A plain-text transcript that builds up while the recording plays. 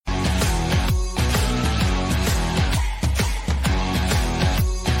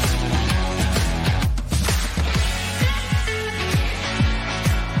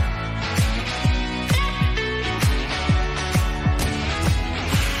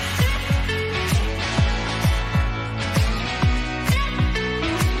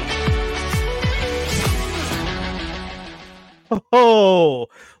Oh,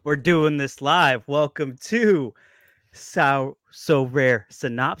 we're doing this live. Welcome to So Rare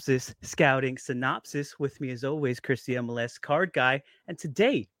Synopsis, Scouting Synopsis. With me, as always, Chris the MLS card guy. And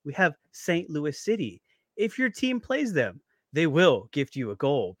today we have St. Louis City. If your team plays them, they will gift you a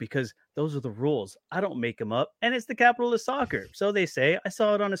goal because those are the rules. I don't make them up. And it's the capital of soccer. So they say. I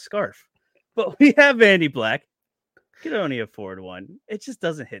saw it on a scarf. But we have Andy Black. Could only afford one. It just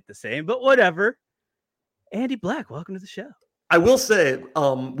doesn't hit the same, but whatever. Andy Black, welcome to the show. I will say,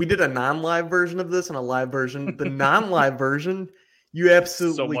 we did a non-live version of this and a live version. The non-live version, you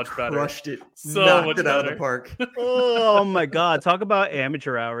absolutely crushed it. Knocked it out of the park. Oh my God. Talk about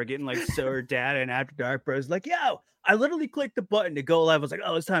amateur hour, getting like Sir Dad and After Dark Bros. Like, yo, I literally clicked the button to go live. I was like,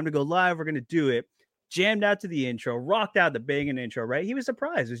 oh, it's time to go live. We're going to do it. Jammed out to the intro, rocked out the banging intro, right? He was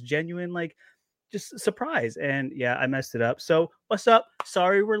surprised. It was genuine, like, just surprise. And yeah, I messed it up. So what's up?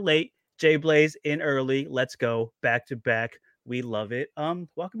 Sorry we're late. Jay Blaze in early. Let's go back to back. We love it.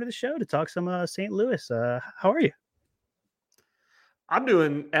 Welcome to the show to talk some St. Louis. How are you? I'm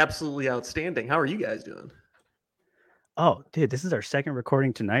doing absolutely outstanding. How are you guys doing? Oh, dude, this is our second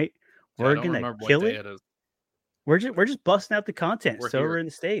recording tonight. We're gonna kill it. We're just busting out the content. We're in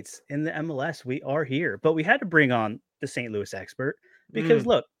the States, in the MLS. We are here, but we had to bring on the St. Louis expert because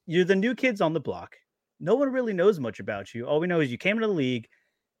look, you're the new kids on the block. No one really knows much about you. All we know is you came into the league,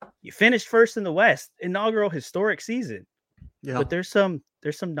 you finished first in the West, inaugural historic season. Yeah. But there's some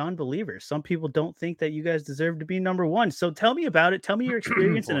non-believers. Some people don't think that you guys deserve to be number one. So tell me about it. Tell me your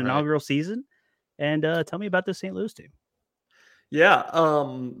experience in inaugural season, and tell me about the St. Louis team. Yeah.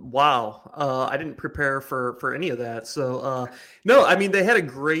 Wow. I didn't prepare for any of that. So no, I mean, they had a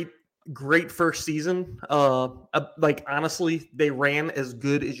great first season. Like honestly, they ran as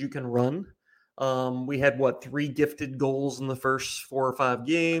good as you can run. We had 3 gifted goals in the first 4 or 5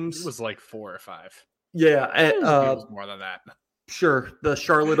 games. It was like 4 or 5. Yeah, it was more than that. Sure, the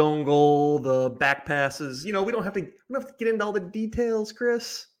Charlotte own goal, the back passes. We don't have to get into all the details,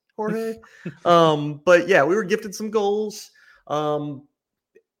 Chris, Jorge. But yeah, we were gifted some goals.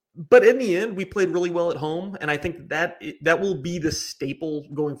 But in the end, we played really well at home, and I think that will be the staple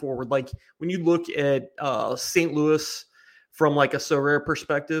going forward. Like when you look at St. Louis from like a So Rare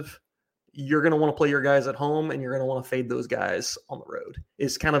perspective, you're going to want to play your guys at home, and you're going to want to fade those guys on the road.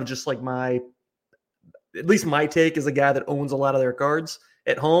 It's kind of just like at least my take as a guy that owns a lot of their cards.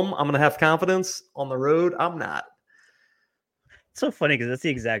 At home, I'm going to have confidence. On the road, I'm not. It's so funny because that's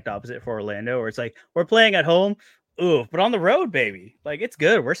the exact opposite for Orlando, where it's like, we're playing at home, ooh, but on the road, baby. Like, it's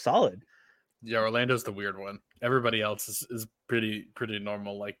good. We're solid. Yeah, Orlando's the weird one. Everybody else is pretty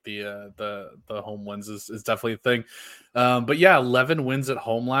normal. Like the home wins is definitely a thing. But yeah, 11 wins at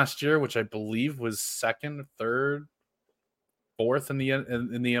home last year, which I believe was second, third, fourth in the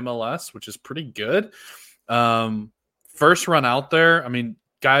MLS, which is pretty good. First run out there, I mean,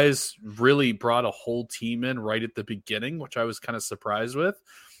 guys really brought a whole team in right at the beginning, which I was kind of surprised with,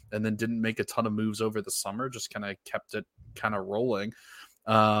 and then didn't make a ton of moves over the summer, just kind of kept it kind of rolling.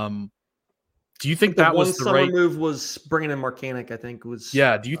 Do you think that was the right move? Was bringing in Marcanic, I think was.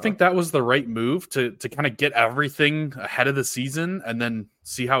 Yeah. Do you think that was the right move to kind of get everything ahead of the season and then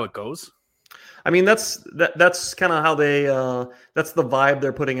see how it goes? I mean, that's kind of how they that's the vibe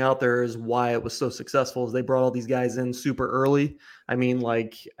they're putting out there, is why it was so successful, is they brought all these guys in super early. I mean,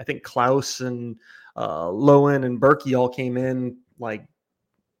 like I think Klaus and Lowen and Berkey all came in like,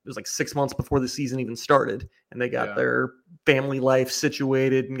 it was like 6 months before the season even started, and they got their family life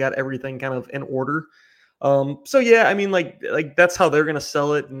situated and got everything kind of in order. So yeah, I mean, like that's how they're going to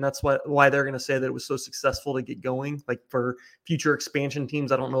sell it, and that's why they're going to say that it was so successful to get going. Like for future expansion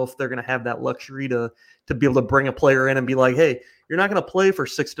teams, I don't know if they're going to have that luxury to be able to bring a player in and be like, hey, you're not going to play for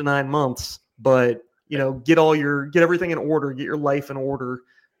 6 to 9 months, but get everything in order, get your life in order,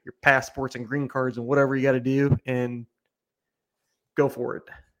 your passports and green cards and whatever you got to do, and go for it.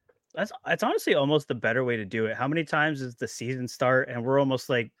 That's honestly almost the better way to do it. How many times does the season start and we're almost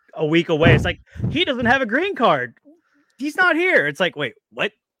like a week away? It's like, he doesn't have a green card. He's not here. It's like, wait,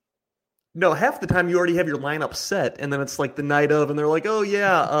 what? No, half the time you already have your lineup set, and then it's like the night of, and they're like, oh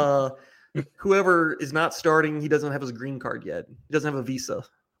yeah, whoever is not starting, he doesn't have his green card yet. He doesn't have a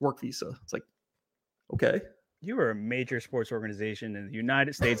work visa. It's like, okay. You are a major sports organization in the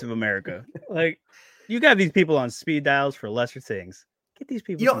United States of America. Like, you got these people on speed dials for lesser things. Get these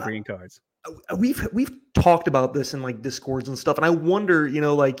people some green cards. We've talked about this in like Discords and stuff, and I wonder,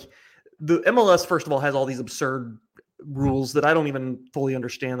 like the MLS first of all has all these absurd rules that I don't even fully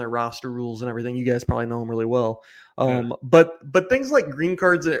understand, their roster rules and everything. You guys probably know them really well. But things like green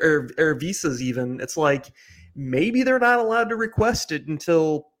cards or visas, even, it's like maybe they're not allowed to request it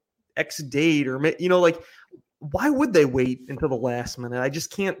until X date, or like why would they wait until the last minute? I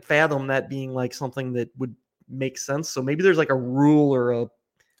just can't fathom that being like something that would make sense. So maybe there's like a rule or a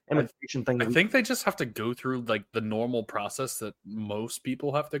thing. I think they just have to go through like the normal process that most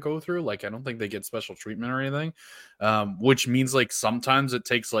people have to go through. Like, I don't think they get special treatment or anything, which means like sometimes it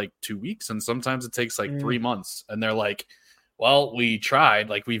takes like 2 weeks and sometimes it takes like 3 months. And they're like, well, we tried,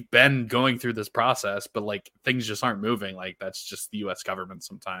 like we've been going through this process, but like things just aren't moving. Like that's just the U.S. government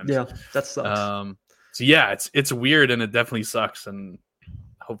sometimes. Yeah, that sucks. So yeah, it's weird and it definitely sucks. And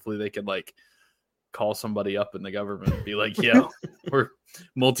hopefully they could like call somebody up in the government and be like, yo, we're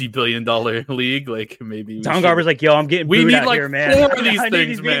multi-billion-dollar league. Like maybe Tom Garber's like, yo, I'm getting we need out like here, man. 4 of these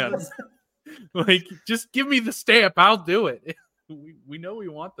things, man. Like, just give me the stamp. I'll do it. We know we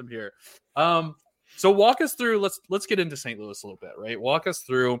want them here. So walk us through. Let's get into St. Louis a little bit, right? Walk us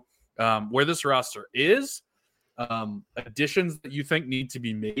through where this roster is, additions that you think need to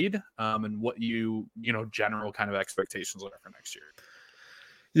be made, and what general kind of expectations are for next year.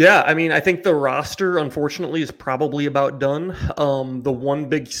 Yeah, I mean, I think the roster, unfortunately, is probably about done. The one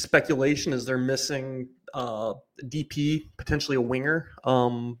big speculation is they're missing DP, potentially a winger.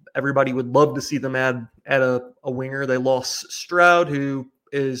 Everybody would love to see them add a winger. They lost Stroud, who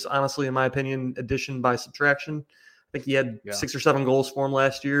is honestly, in my opinion, addition by subtraction. I think he had 6 or 7 goals for him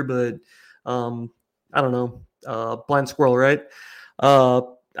last year, but I don't know, blind squirrel, right?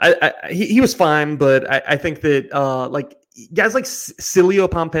 He was fine, but I think that like guys like Cilio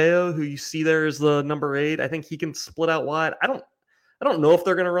Pompeo, who you see there is the number 8, I think he can split out wide. I don't know if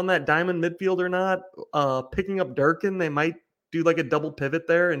they're going to run that diamond midfield or not. Picking up Durkin, they might do like a double pivot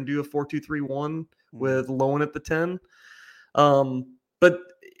there and do a 4-2-3-1 with Lowen at the 10. But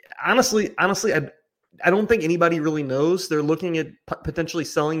honestly, I don't think anybody really knows. They're looking at potentially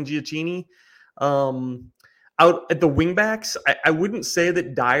selling Giacchini. Out at the wingbacks, I wouldn't say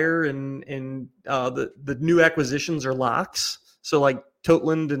that Dyer and the new acquisitions are locks. So like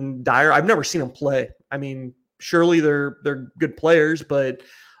Totland and Dyer, I've never seen them play. I mean, surely they're good players, but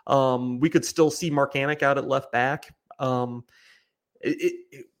we could still see Marcanic out at left back. Are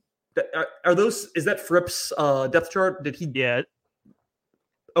those? Is that Fripp's depth chart? Did he? Yeah.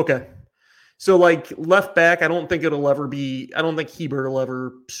 Okay. So, like, left back, I don't think Hebert will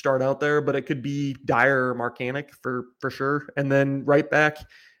ever start out there, but it could be Dyer or Marcanic for sure. And then right back,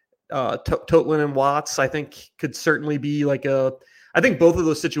 Totland and Watts, I think, could certainly be like I think both of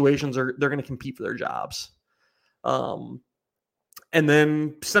those situations they're going to compete for their jobs. And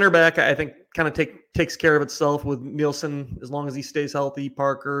then center back, I think, kind of takes care of itself with Nielsen as long as he stays healthy.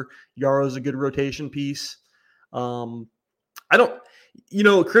 Parker, Yarrow's a good rotation piece.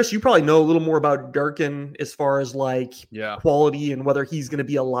 Chris, you probably know a little more about Durkin as far as like quality and whether he's going to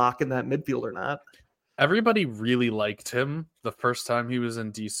be a lock in that midfield or not. Everybody really liked him the first time he was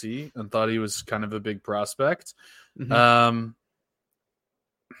in DC and thought he was kind of a big prospect. Mm-hmm.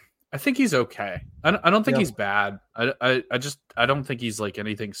 I think he's okay. I don't think he's bad. I don't think he's like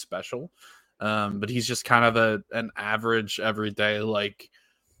anything special. But he's just kind of an average everyday, like,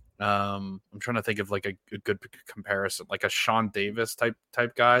 I'm trying to think of like a good comparison, like a Sean Davis type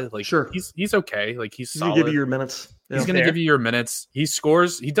guy. Like, sure, he's okay. Like, he's solid. Gonna give you your minutes. Yeah. He's gonna give you your minutes. He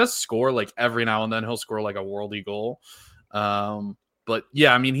scores. He does score like every now and then. He'll score like a worldy goal. But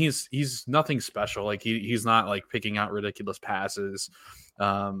yeah, I mean, he's nothing special. Like he's not like picking out ridiculous passes.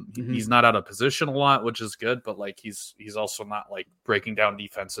 He's not out of position a lot, which is good. But like he's also not like breaking down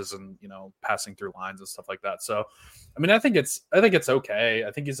defenses and passing through lines and stuff like that. So, I mean, I think it's okay.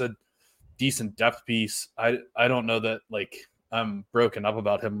 I think he's a decent depth piece. I don't know that like I'm broken up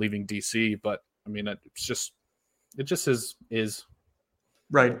about him leaving DC, but I mean, it just is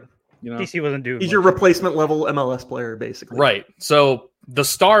right. DC wasn't doing. He's your replacement level MLS player, basically. Right. So the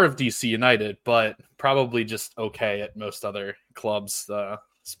star of DC United, but probably just okay at most other clubs,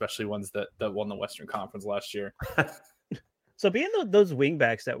 especially ones that won the Western Conference last year. So being those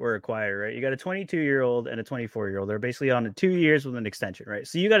wingbacks that were acquired, right? You got a 22-year-old and a 24-year-old. They're basically on 2 years with an extension, right?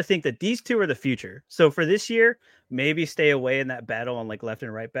 So you got to think that these two are the future. So for this year, maybe stay away in that battle on like left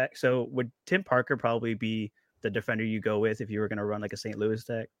and right back. So would Tim Parker probably be the defender you go with if you were going to run like a St. Louis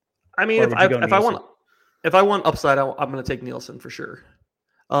deck? I mean, if I want upside, I'm going to take Nielsen for sure.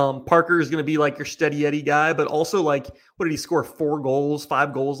 Parker is going to be like your steady Eddie guy, but also like, what did he score? 5 goals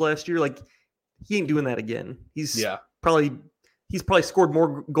last year? Like, he ain't doing that again. He's probably scored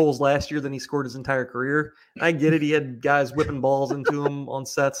more goals last year than he scored his entire career. I get it. He had guys whipping balls into him on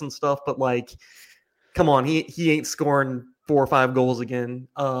sets and stuff, but like, come on, he ain't scoring 4 or 5 goals again.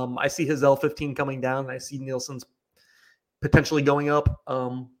 I see his L15 coming down, and I see Nielsen's potentially going up.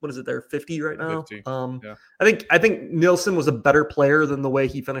 What is it there? 50 right now. 50. I think Nielsen was a better player than the way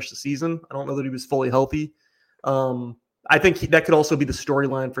he finished the season. I don't know that he was fully healthy. I think that could also be the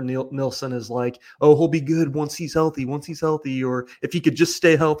storyline for Nilsson is like, oh, he'll be good once he's healthy, or if he could just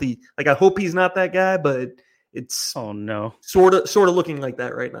stay healthy. Like, I hope he's not that guy, but it's sort of looking like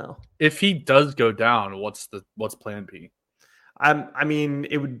that right now. If he does go down, what's plan B? I mean,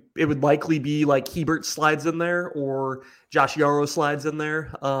 it would likely be like Hebert slides in there or Josh Yarrow slides in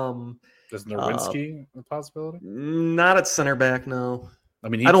there. Is Nowinski a possibility? Not at center back, no. I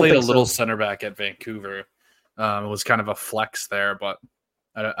mean, he played a little center back at Vancouver. It was kind of a flex there, but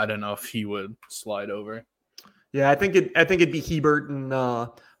I don't know if he would slide over. Yeah, I think it'd be Hebert and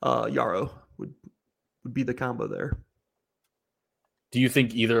Yarrow would be the combo there. Do you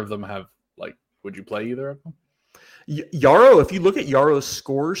think either of them have would you play either of them? Yarrow, if you look at Yarrow's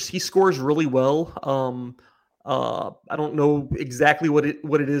scores, he scores really well. I don't know exactly what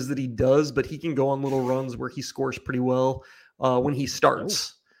it is that he does, but he can go on little runs where he scores pretty well when he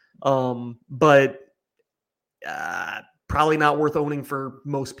starts. But probably not worth owning for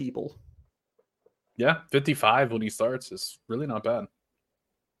most people. Yeah, 55 when he starts is really not bad.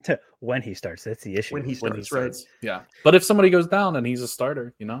 When he starts, that's the issue. When he starts, right? Yeah, but if somebody goes down and he's a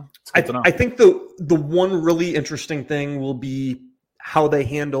starter, it's good to know. I think the one really interesting thing will be how they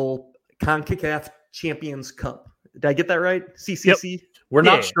handle CONCACAF Champions Cup. Did I get that right? CCC. Yep. We're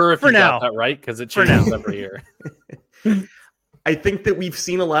not sure if you got that right because it changes every year. I think that we've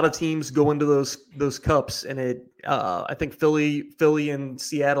seen a lot of teams go into those cups, and I think Philly and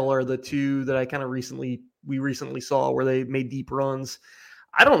Seattle are the two that I kind of recently saw where they made deep runs.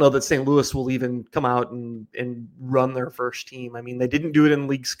 I don't know that St. Louis will even come out and run their first team. I mean, they didn't do it in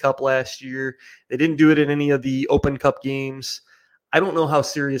Leagues Cup last year. They didn't do it in any of the Open Cup games. I don't know how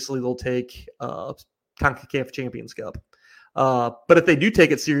seriously they'll take CONCACAF Champions Cup. But if they do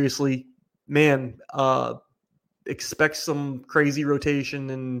take it seriously, man, expect some crazy rotation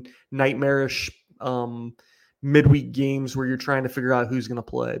and nightmarish midweek games where you're trying to figure out who's going to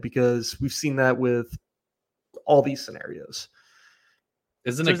play, because we've seen that with all these scenarios.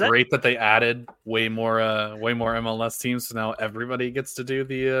 Isn't it great that they added way more MLS teams, so now everybody gets to do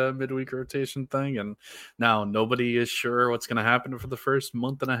the midweek rotation thing, and now nobody is sure what's going to happen for the first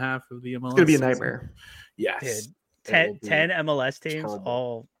month and a half of the MLS. It's going to be a nightmare. Yes. Dude, 10 MLS teams,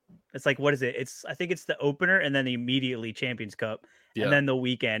 all it's like, what is it? I think it's the opener and then immediately Champions Cup and then the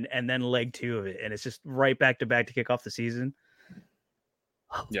weekend and then leg 2 of it, and it's just right back to back to kick off the season.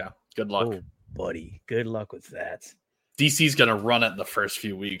 Yeah, good luck. Oh, buddy, good luck with that. DC's going to run it in the first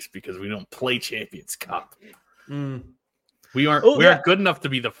few weeks because we don't play Champions Cup. We aren't good enough to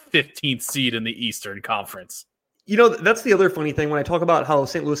be the 15th seed in the Eastern Conference. That's the other funny thing when I talk about how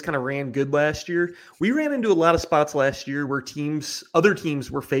St. Louis kind of ran good last year. We ran into a lot of spots last year where other teams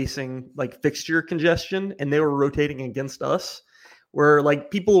were facing like fixture congestion and they were rotating against us. Where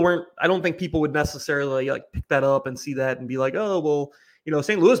like I don't think people would necessarily like pick that up and see that and be like, oh, well,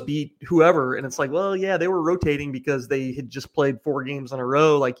 St. Louis beat whoever. And it's like, well, yeah, they were rotating because they had just played 4 games in a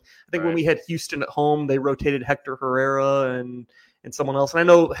row. Like, I think when we had Houston at home, they rotated Hector Herrera and someone else. And I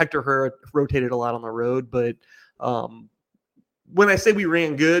know Hector Herrera rotated a lot on the road, but when I say we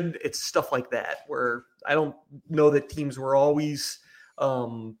ran good, it's stuff like that where I don't know that teams were always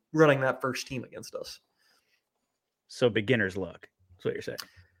running that first team against us. So beginner's luck. That's what you're saying.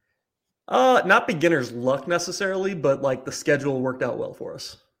 Not beginner's luck necessarily, but like the schedule worked out well for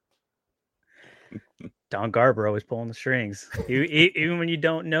us. Don Garborough is pulling the strings, even when you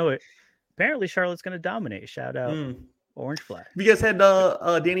don't know it. Apparently, Charlotte's going to dominate. Shout out Orange Flag. Have you guys had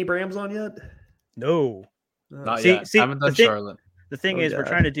Danny Brams on yet? No, not yet. I haven't done Charlotte. The thing is, we're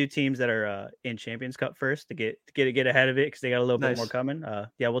trying to do teams that are in Champions Cup first to get ahead of it because they got a little bit more coming.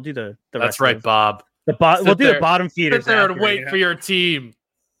 We'll do the That's rest right, Bob. We'll do the bottom feeders. Sit there and wait for your team.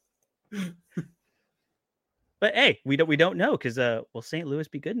 But hey, we don't know because will St. Louis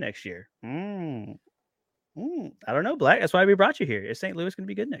be good next year? I don't know, Black. That's why we brought you here. Is St. Louis going to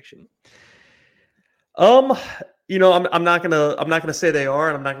be good next year? I'm not gonna say they are,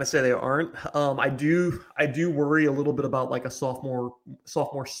 and I'm not gonna say they aren't. I do worry a little bit about like a sophomore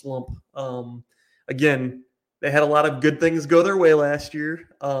slump. Again, they had a lot of good things go their way last year,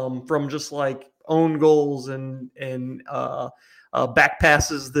 from just like own goals and back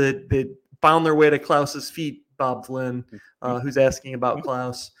passes that found their way to Klaus's feet. Bob Flynn, who's asking about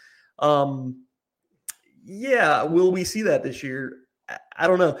Klaus. Will we see that this year? I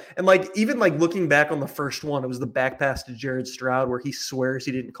don't know. And like, even like looking back on the first one, it was the back pass to Jared Stroud where he swears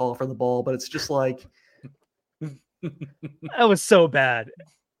he didn't call for the ball, but it's just like, that was so bad.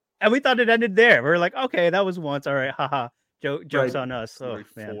 And we thought it ended there. We were like, okay, that was once. All right. Haha. Joke's on us. Oh, like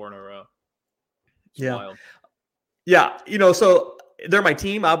 4 in a row. It's wild. Yeah. So they're my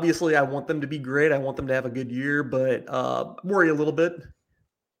team. Obviously, I want them to be great. I want them to have a good year, but worry a little bit.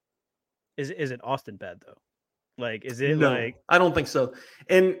 Is it Austin bad though? Like, is it no, like? I don't think so.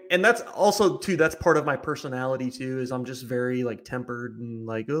 And that's also too. That's part of my personality too. Is I'm just very like tempered and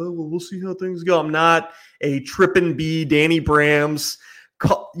like, oh, well, we'll see how things go. I'm not a trippin' B Danny Brams.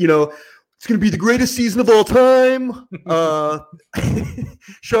 You know, it's going to be the greatest season of all time.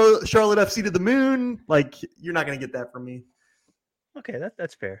 Charlotte FC to the moon. Like, you're not going to get that from me. Okay,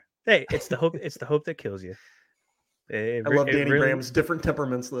 that's fair. Hey, it's the hope. It's the hope that kills you. I love Danny Brams. Different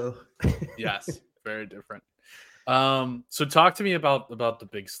temperaments, though. Yes, very different. So talk to me about the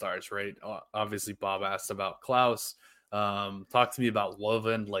big stars, right? Obviously, Bob asked about Klaus. Talk to me about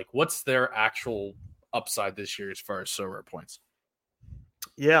Lovin. Like, what's their actual upside this year as far as server points?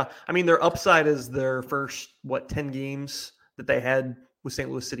 Yeah, I mean, their upside is their first 10 games that they had with St.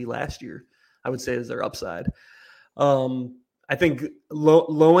 Louis City last year. I would say is their upside. I think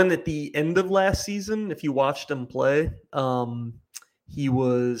Lowen at the end of last season, if you watched him play,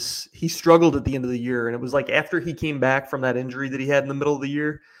 he struggled at the end of the year, and it was like after he came back from that injury that he had in the middle of the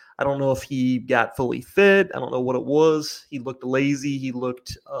year. I don't know if he got fully fit. I don't know what it was. He looked lazy. He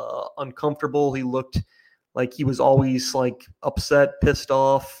looked uncomfortable. He looked like he was always like upset, pissed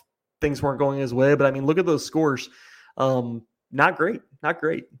off. Things weren't going his way. But I mean, look at those scores. Not great.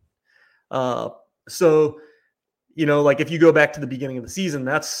 So, you know, like if you go back to the beginning of the season,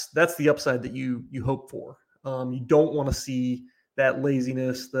 that's the upside that you hope for. You don't want to see that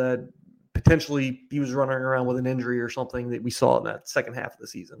laziness that potentially he was running around with an injury or something that we saw in that second half of the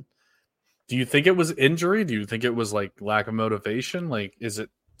season. Do you think it was injury? Do you think it was like lack of motivation? Like, is it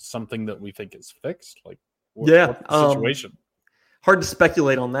something that we think is fixed? Like, what's the situation? Hard to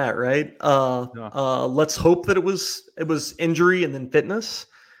speculate on that, right? Let's hope that it was injury and then fitness,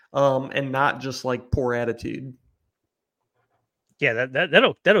 and not just like poor attitude. Yeah,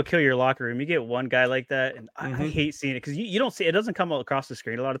 that'll kill your locker room. You get one guy like that, and I hate seeing it because you don't see it. Doesn't come across the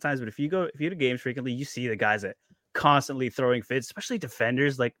screen a lot of times. But if you go to games frequently, you see the guys that constantly throwing fits, especially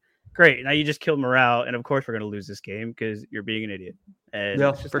defenders. Like, great, now you just killed morale, and of course we're going to lose this game because you're being an idiot. And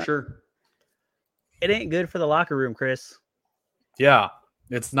yeah, for sure. It ain't good for the locker room, Chris. Yeah,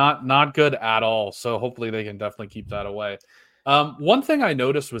 it's not good at all. So hopefully they can definitely keep that away. One thing I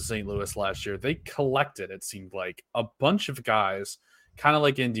noticed with St. Louis last year, they collected, it seemed like, a bunch of guys, kind of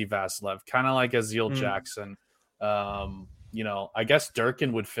like Indy Vasilev, kind of like Azil Jackson. You know, I guess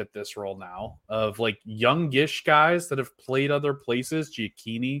Durkin would fit this role now of like youngish guys that have played other places,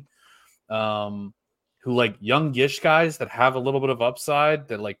 Giacchini, who like youngish guys that have a little bit of upside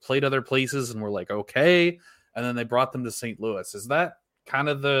that like played other places and were like, okay. And then they brought them to St. Louis. Is that kind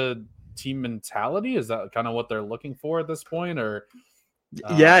of the team mentality? Is that kind of what they're looking for at this point? Or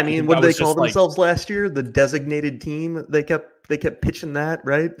yeah, I mean, what did they call themselves last year? The designated team. They kept pitching that,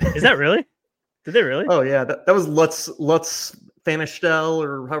 right? Is that really? Did they really? Oh yeah, that was Lutz Fanistel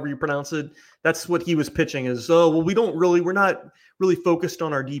or however you pronounce it. That's what he was pitching. Is we're not really focused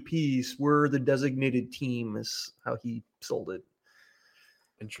on our DPs. We're the designated team. Is how he sold it.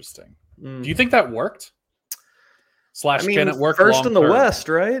 Interesting. Do you think that worked? Can it work first in the West,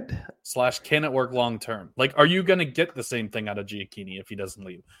 right? Can it work long term? Like, are you going to get the same thing out of Giacchini if he doesn't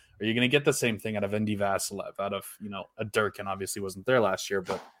leave? Are you going to get the same thing out of Indy Vasilev? Out of a Durkin obviously wasn't there last year,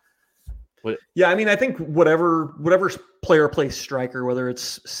 but yeah, I mean, I think whatever player plays striker, whether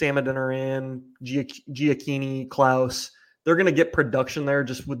it's Samadinaran, Giacchini, Klaus, they're going to get production there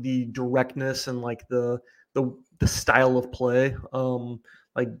just with the directness and like the style of play.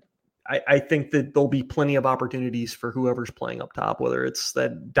 I think that there'll be plenty of opportunities for whoever's playing up top, whether it's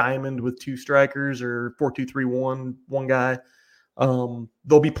that diamond with two strikers or 4-2-3-1, one guy. There'll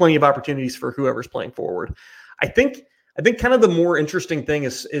be plenty of opportunities for whoever's playing forward. I think kind of the more interesting thing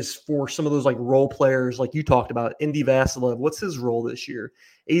is for some of those like role players, like you talked about, Indy Vasilev. What's his role this year?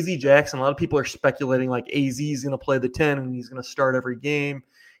 AZ Jackson. A lot of people are speculating like AZ is going to play the 10 and he's going to start every game.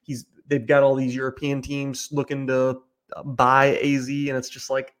 They've got all these European teams looking to buy AZ, and it's just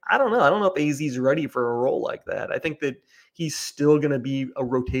like, I don't know if AZ is ready for a role like that. I think that he's still going to be a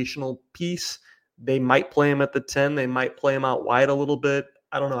rotational piece. They might play him at the 10. They might play him out wide a little bit.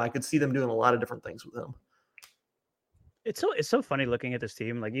 I don't know. I could see them doing a lot of different things with him. It's so funny looking at this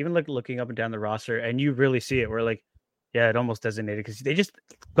team, like even looking up and down the roster, and you really see it. We're like, yeah, it almost designated because they just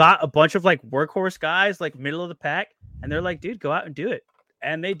got a bunch of like workhorse guys, like middle of the pack, and they're like, dude, go out and do it.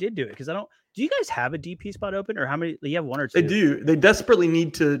 And they did do it because do you guys have a DP spot open, or how many? You have one or two? They do. They desperately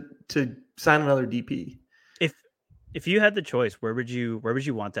need to sign another DP. If you had the choice, where would you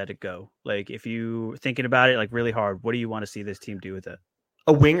want that to go? Like, if you thinking about it like really hard, what do you want to see this team do with it?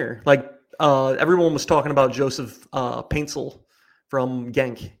 A winger. Like everyone was talking about Joseph Paintzel from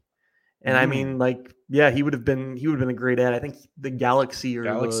Genk. And I mean, like, yeah, he would have been a great ad. I think the Galaxy or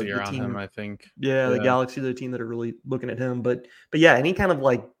the team, him, I think. Yeah, the Galaxy, the team that are really looking at him. But yeah, any kind of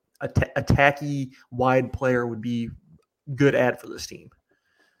like attacky wide player would be good ad for this team.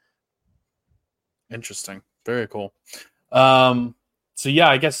 Interesting. Very cool. So yeah,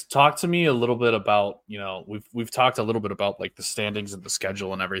 I guess talk to me a little bit about, we've talked a little bit about like the standings and the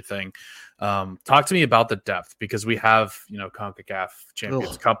schedule and everything. Talk to me about the depth, because we have, CONCACAF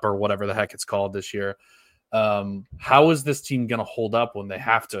Champions Cup or whatever the heck it's called this year. How is this team going to hold up when they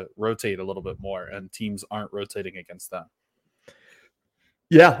have to rotate a little bit more and teams aren't rotating against them?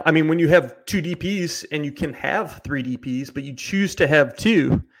 Yeah, I mean, when you have 2 DPs and you can have 3 DPs, but you choose to have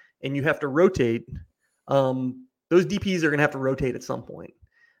 2 and you have to rotate, those DPs are going to have to rotate at some point.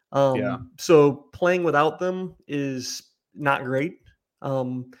 So playing without them is not great.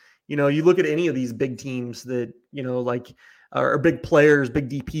 You look at any of these big teams that, like are big players, big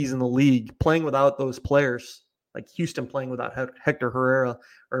DPs in the league, playing without those players, like Houston playing without Hector Herrera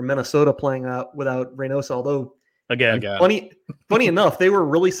or Minnesota playing without Reynoso, although again. Funny enough, they were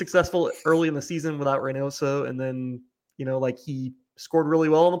really successful early in the season without Reynoso, and then, he scored really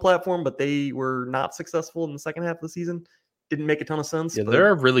well on the platform, but they were not successful in the second half of the season. Didn't make a ton of sense. Yeah, they're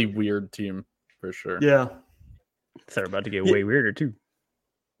a really weird team for sure. Yeah. They're about to get way weirder too.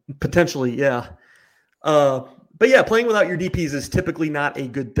 Potentially, yeah. But yeah, playing without your DPs is typically not a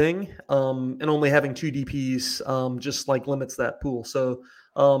good thing. And only having 2 DPs just like limits that pool. So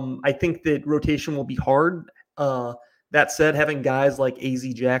I think that rotation will be hard. That said, having guys like AZ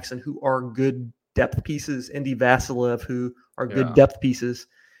Jackson, who are good depth pieces, Indy Vasilev, who are good depth pieces.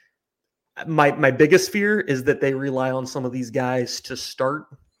 My biggest fear is that they rely on some of these guys to start,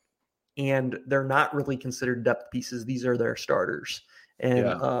 and they're not really considered depth pieces. These are their starters, and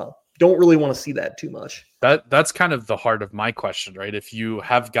don't really want to see that too much. That's kind of the heart of my question, right? If you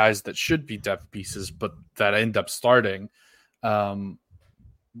have guys that should be depth pieces, but that end up starting, then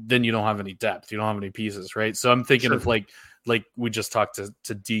you don't have any depth. You don't have any pieces, right? So I'm thinking of like we just talked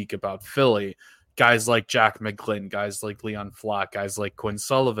to Deke about Philly. Guys like Jack McGlynn, guys like Leon Flock, guys like Quinn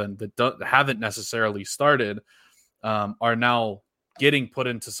Sullivan that haven't necessarily started are now getting put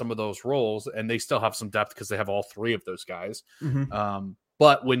into some of those roles, and they still have some depth because they have all 3 of those guys. Mm-hmm.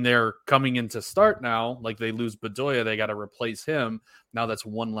 But when they're coming in to start now, like they lose Bedoya, they got to replace him. Now that's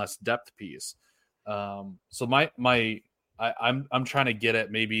one less depth piece. So I'm trying to get at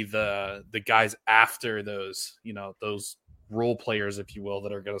maybe the guys after those, those role players, if you will,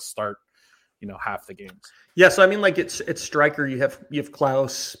 that are going to start, half the games. Yeah. So I mean, like it's striker. You have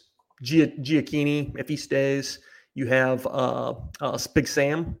Klaus, Giacchini if he stays. You have Big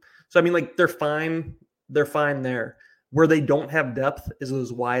Sam. So I mean, like they're fine. They're fine there. Where they don't have depth is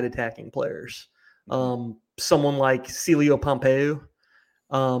those wide attacking players. Someone like Celio Pompeu,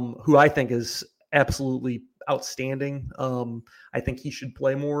 who I think is absolutely outstanding. I think he should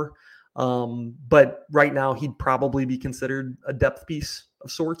play more. But right now he'd probably be considered a depth piece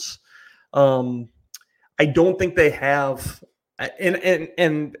of sorts. I don't think they have,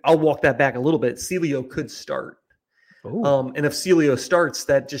 and I'll walk that back a little bit. Celio could start. And if Celio starts,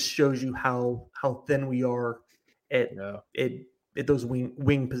 that just shows you how thin we are at those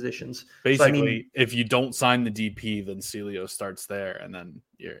wing positions. Basically, so, I mean, if you don't sign the DP, then Celio starts there, and then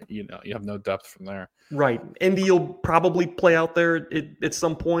you have no depth from there. Right. Indy will probably play out there at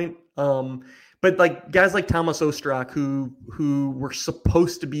some point. But like guys like Thomas Ostrak, who were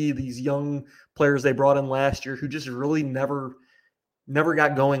supposed to be these young players they brought in last year, who just really never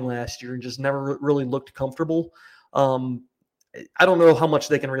got going last year and just never really looked comfortable. I don't know how much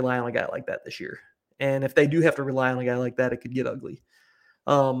they can rely on a guy like that this year. And if they do have to rely on a guy like that, it could get ugly.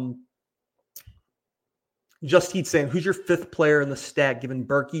 Just Heat saying, who's your 5th player in the stack, given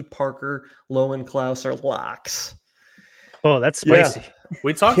Berkey, Parker, Lowen, Klaus, or locks? Oh, that's spicy. Yeah.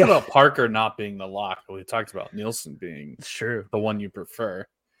 We talked about Parker not being the lock, but we talked about Nielsen being the one you prefer.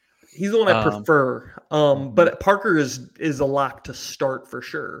 He's the one I prefer. But Parker is a lock to start for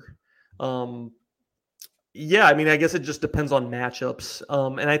sure. Yeah, I mean, I guess it just depends on matchups.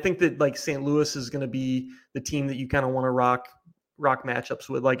 And I think that like St. Louis is going to be the team that you kind of want to rock matchups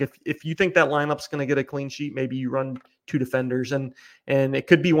with. Like if you think that lineup's going to get a clean sheet, maybe you run 2 defenders, and it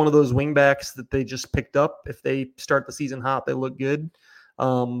could be one of those wing backs that they just picked up. If they start the season hot, they look good.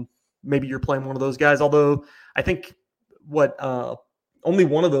 Maybe you're playing one of those guys. Although I think only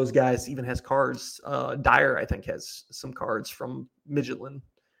one of those guys even has cards. Dyer, I think, has some cards from Midgetland,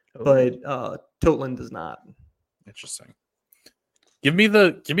 but Totland does not. Interesting. Give me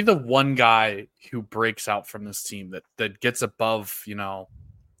the one guy who breaks out from this team that gets above,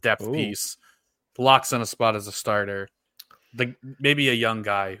 depth piece, locks on a spot as a starter. maybe a young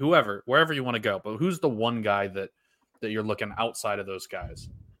guy, wherever you want to go, but who's the one guy that you're looking outside of those guys?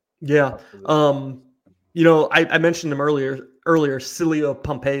 Yeah. I mentioned him earlier, Cilio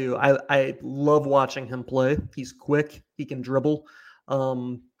Pompeu. I love watching him play. He's quick. He can dribble.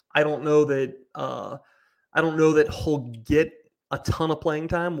 I don't know that he'll get a ton of playing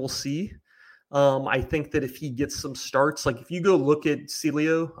time. We'll see. I think that if he gets some starts, like if you go look at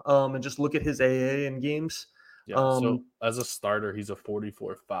Cilio and just look at his AA in games. Yeah, so as a starter, he's a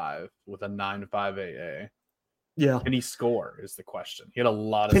 44.5 with a 9.5 AA. Yeah. Can he score is the question. He had a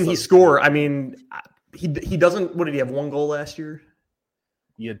lot of. Can he score? I mean, he doesn't. What did he have? 1 goal last year?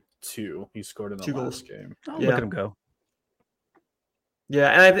 He had 2. He scored in the last game. Look at him go. Yeah,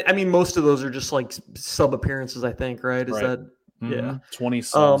 and I mean, most of those are just like sub appearances. I think, right? Is that? Mm-hmm. Yeah, 20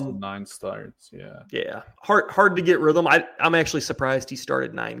 subs and 9 starts. Yeah. Hard to get rhythm. I'm actually surprised he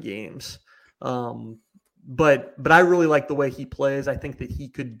started 9 games. But I really like the way he plays. I think that he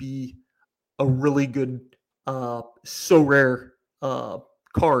could be a really good, so rare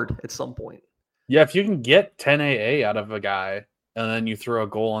card at some point. Yeah, if you can get 10 AA out of a guy and then you throw a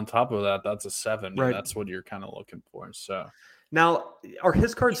goal on top of that, that's a 7. Right. That's what you're kind of looking for. So now, are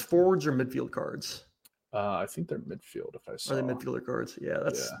his cards forwards or midfield cards? I think they're midfield. If I saw, are they midfielder cards? Yeah,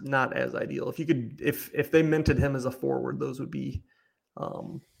 that's not as ideal. If you could, if they minted him as a forward, those would be a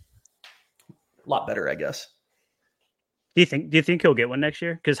lot better, I guess. Do you think he'll get one next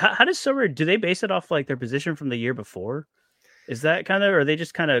year? Because how does Silver, do they base it off like their position from the year before? Is that kind of, or they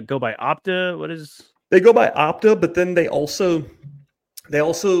just kind of go by Opta? What is? They go by Opta, but then they also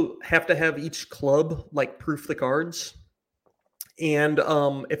have to have each club like proof the cards. And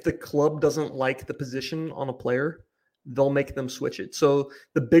if the club doesn't like the position on a player, they'll make them switch it. So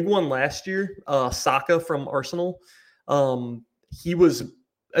the big one last year, Saka from Arsenal, he was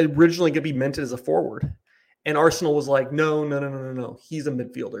originally going to be minted as a forward. And Arsenal was like, no. He's a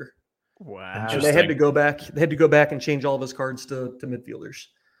midfielder. Wow. And they had to go back. They had to go back and change all of his cards to midfielders.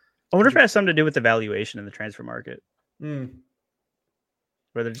 I wonder if it has something to do with the valuation in the transfer market. Where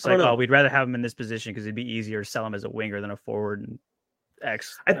they're just like, we'd rather have him in this position because it'd be easier to sell him as a winger than a forward and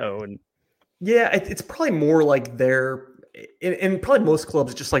it's probably more like and probably most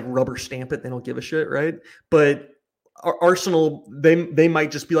clubs just like rubber stamp it. They don't give a shit, right? But Arsenal, they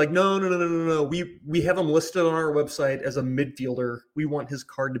might just be like, no. We have him listed on our website as a midfielder. We want his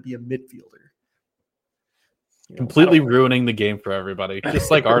card to be a midfielder. Completely ruining the game for everybody,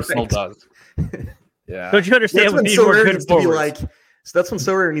 just like Arsenal does. Yeah. Don't you understand? We need more good forwards. So that's when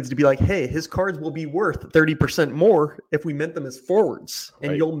Sorare needs to be like, hey, his cards will be worth 30% more if we mint them as forwards,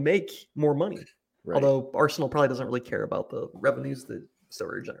 and you'll make more money. Right. Although Arsenal probably doesn't really care about the revenues that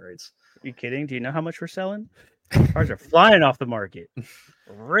Sorare generates. Are you kidding? Do you know how much we're selling? Cards are flying off the market.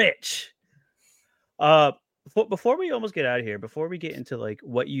 Rich. Before we almost get out of here, before we get into like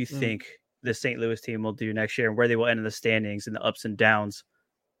what you think the St. Louis team will do next year and where they will end in the standings and the ups and downs,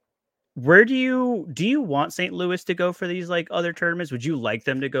 where do you want St. Louis to go for these like other tournaments? Would you like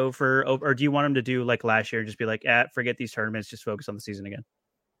them to go for, or do you want them to do like last year and just be like, forget these tournaments, just focus on the season again?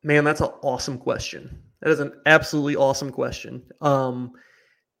 Man, that's an awesome question. That is an absolutely awesome question.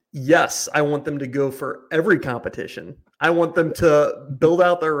 Yes, I want them to go for every competition. I want them to build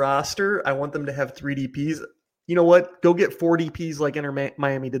out their roster. I want them to have 3 DPs. You know what? Go get 4 DPs like Inter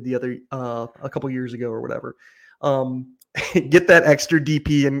Miami did the other a couple years ago or whatever. Get that extra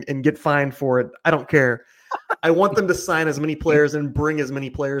DP and get fined for it. I don't care. I want them to sign as many players and bring as many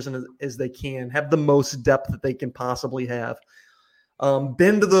players in as they can. Have the most depth that they can possibly have.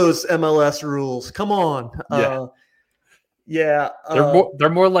 Bend to those MLS rules. Come on. They're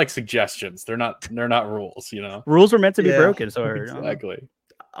more like suggestions. They're not rules. You know, rules were meant to be broken. So exactly.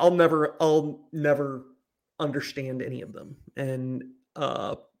 I'll never understand any of them, and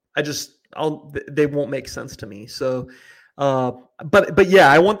they won't make sense to me. So, but yeah,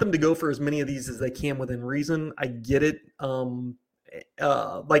 I want them to go for as many of these as they can within reason. I get it.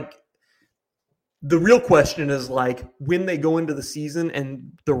 Like the real question is like when they go into the season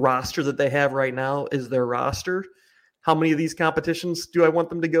and the roster that they have right now is their roster. How many of these competitions do I want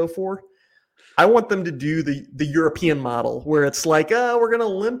them to go for? I want them to do the European model where it's like, we're going to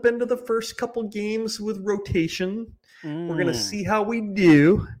limp into the first couple games with rotation. We're going to see how we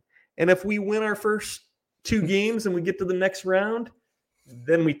do. And if we win our first 2 games and we get to the next round,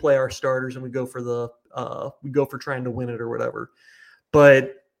 then we play our starters and we go for trying to win it or whatever.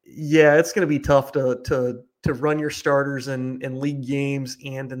 But yeah, it's going to be tough to run your starters in league games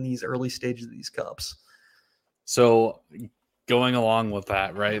and in these early stages of these cups. So going along with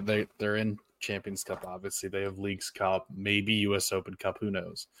that, right? They're in Champions Cup, obviously. They have Leagues Cup, maybe US Open Cup, who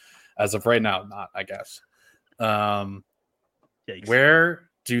knows? As of right now, not, I guess. Yikes. Where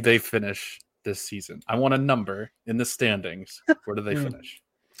do they finish this season? I want a number in the standings. Where do they finish?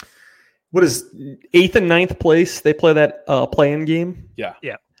 What is 8th and 9th place? They play that play-in game? Yeah.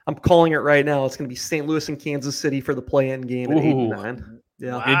 I'm calling it right now. It's going to be St. Louis and Kansas City for the play-in game at 8 and 9.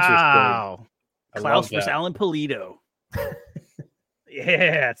 Yeah. Wow. Klaus versus Alan Polito.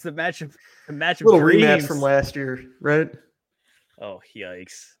 Yeah, it's the match of little dreams. Rematch from last year, right? Oh,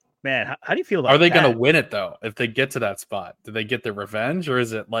 yikes. Man, how do you feel about that? Are they going to win it, though, if they get to that spot? Do they get their revenge, or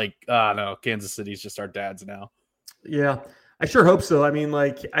is it like, no, Kansas City's just our dads now? Yeah, I sure hope so. I mean,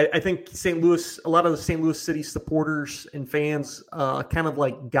 like, I think St. Louis, a lot of the St. Louis City supporters and fans kind of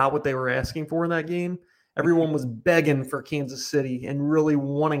like got what they were asking for in that game. Everyone was begging for Kansas City and really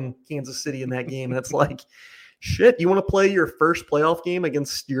wanting Kansas City in that game. And it's like, shit, you want to play your first playoff game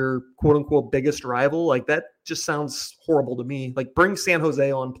against your quote unquote biggest rival? Like, that just sounds horrible to me. Like, bring San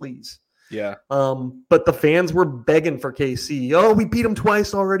Jose on, please. Yeah. But the fans were begging for KC. Oh, we beat them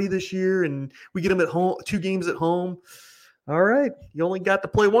twice already this year, and we get them at home, 2 games at home. All right, you only got to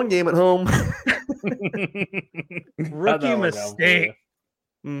play 1 game at home. Rookie mistake.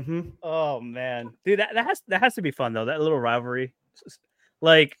 Mm-hmm. Oh man, dude, that has to be fun though. That little rivalry,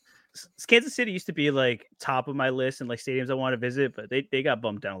 like Kansas City used to be like top of my list and like stadiums I want to visit, but they got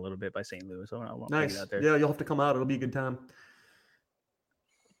bumped down a little bit by St. Louis. So I won't nice. Out there. Yeah, you'll have to come out. It'll be a good time.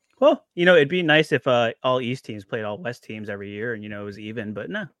 Well, it'd be nice if all East teams played all West teams every year, and it was even.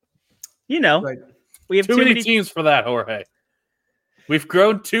 But no, right. We have too many teams for that, Jorge. We've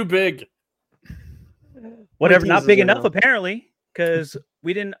grown too big. Whatever, not big enough apparently, because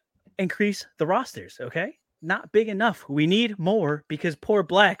we didn't increase the rosters. Okay, not big enough. We need more because poor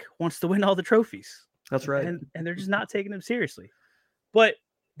Black wants to win all the trophies. That's right, and they're just not taking them seriously. But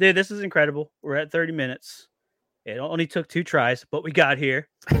dude, this is incredible. We're at 30 minutes. It only took 2 tries, but we got here.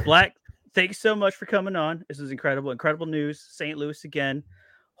 Black, thanks so much for coming on. This is incredible news. St. Louis again.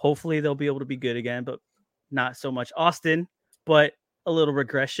 Hopefully they'll be able to be good again, but not so much Austin, but a little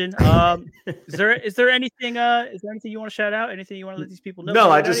regression. Is there anything you want to shout out? Anything you want to let these people know?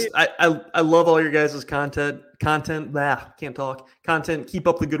 No, I love all your guys' content. Can't talk. Content. Keep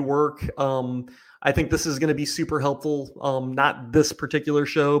up the good work. I think this is going to be super helpful. Not this particular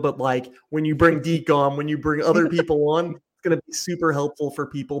show, but like when you bring Deke on, when you bring other people on, it's going to be super helpful for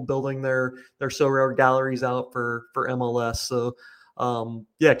people building their So Rare galleries out for MLS. So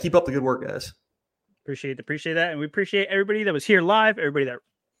yeah, keep up the good work, guys. Appreciate that. And we appreciate everybody that was here live, everybody that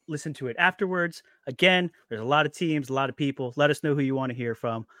listened to it afterwards. Again, there's a lot of teams, a lot of people. Let us know who you want to hear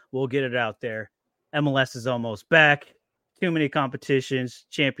from. We'll get it out there. MLS is almost back. Too many competitions.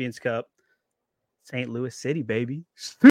 Champions Cup. St. Louis City, baby.